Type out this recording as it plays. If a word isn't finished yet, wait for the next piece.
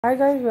Hi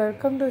guys,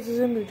 welcome to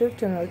SSM YouTube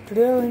channel.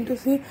 Today we are going to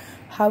see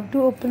how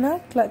to open a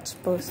clutch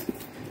purse.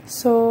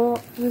 So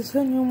this is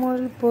a new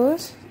model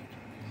purse,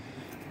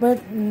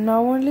 but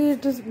now only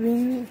it is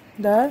being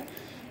there.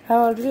 I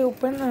have already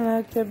opened and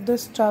I kept the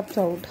straps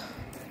out.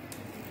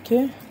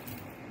 Okay.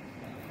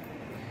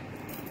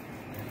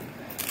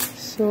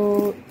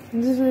 So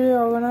in this video we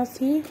are gonna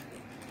see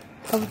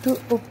how to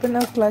open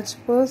a clutch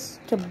purse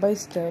step by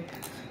step.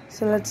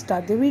 So let's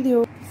start the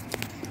video.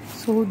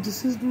 So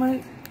this is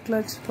my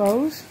clutch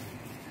pouch.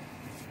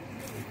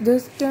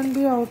 This can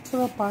be out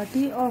for a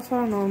party or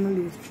for a normal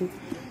use too.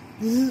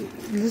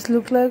 This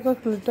look like a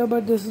glitter,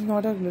 but this is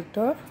not a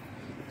glitter.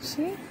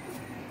 See?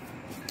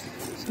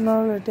 So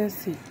now let us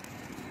see.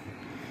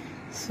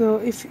 So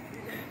if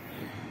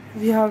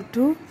we have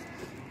to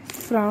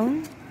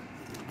from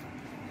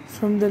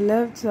the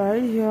left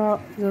side here,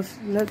 the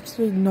left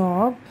side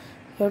knob,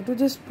 you have to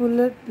just pull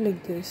it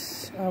like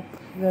this up.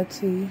 Let's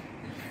see.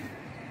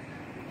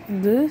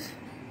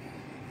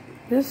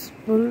 This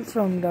pull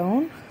from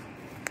down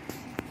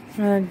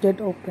and get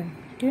open.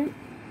 Okay,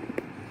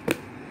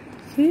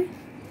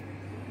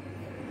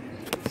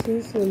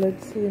 see, so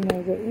let's see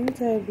now the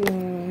inside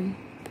one.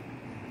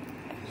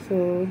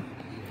 So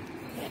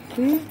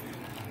see,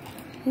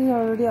 it's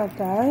already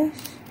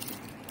attached.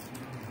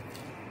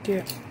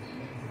 Okay,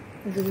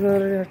 it is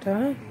already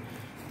attached.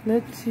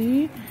 Let's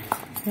see,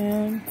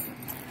 and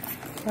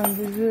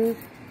this is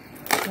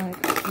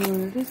like you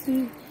already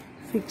see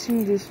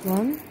fixing this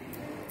one.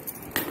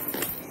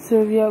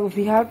 So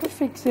we have to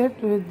fix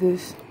it with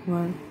this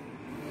one,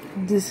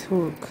 this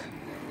hook.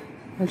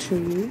 I'll show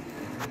you.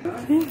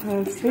 Okay,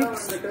 I'll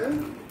fix.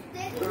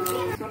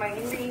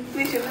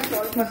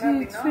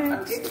 It's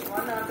fixed.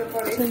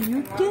 So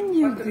you can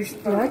use this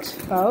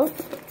clutch out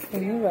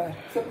anywhere.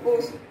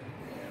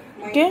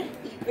 Okay.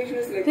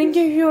 Thank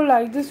you. If you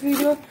like this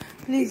video,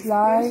 please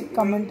like,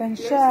 comment and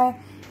share.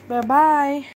 Bye bye.